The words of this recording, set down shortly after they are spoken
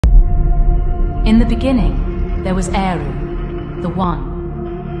In the beginning, there was Eru, the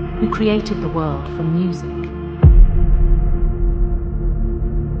One, who created the world from music.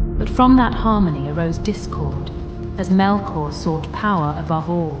 But from that harmony arose discord, as Melkor sought power above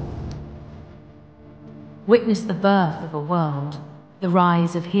all. Witness the birth of a world, the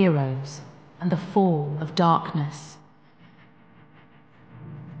rise of heroes, and the fall of darkness.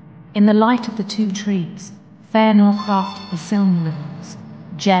 In the light of the two trees, Fëanor crafted the Silmarils,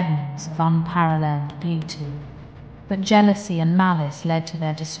 gems of unparalleled beauty. But jealousy and malice led to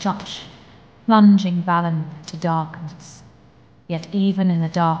their destruction, plunging Valinor to darkness. Yet even in the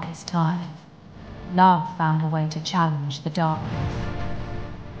darkest time, love found a way to challenge the darkness.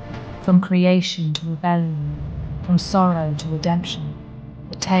 From creation to rebellion, from sorrow to redemption,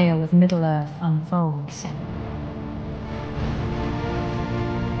 the tale of Middle-earth unfolds.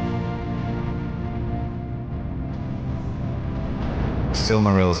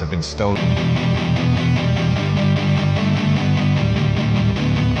 Silmarils have been stolen.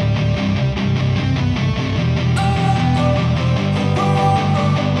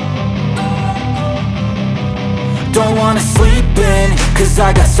 Don't wanna sleep in, cause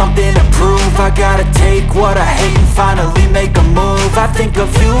I got something to prove. I gotta take what I hate and finally make a move. I think of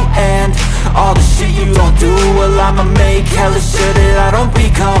you and all the shit you don't do. Well, I'ma make hella sure that I don't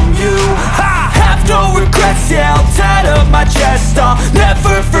become you. I have no regrets, yeah, I'll tie up my chest. I'll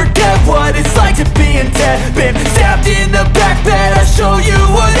never forget what it's like to be in debt. Been stabbed in the back bed, I'll show you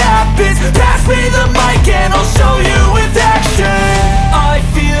what happens. Pass me the mic and I'll show you with action. I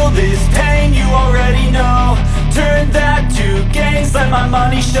feel this pain, you already know. Turn that to gains, let my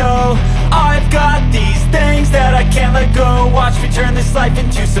money show. I've got these things that I can't let go. Watch me turn this life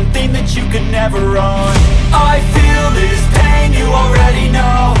into something that you could never own. I feel this pain, you already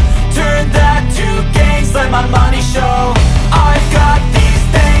know. Turn that to gains, let my money show. I've got these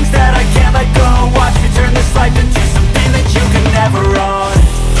things that I can't let go. Watch me turn this life into something that you could never own.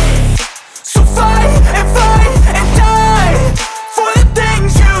 So fight and die for the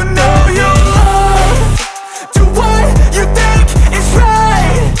things you know you love. Do what you think is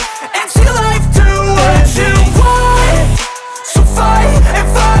right, and see life do what you want. So fight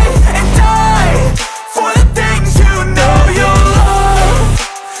and die for the things you know you love.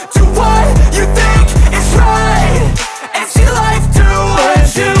 Do what you think is right, and see life do what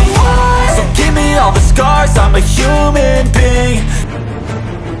you want. So give me all the scars, I'm a human being.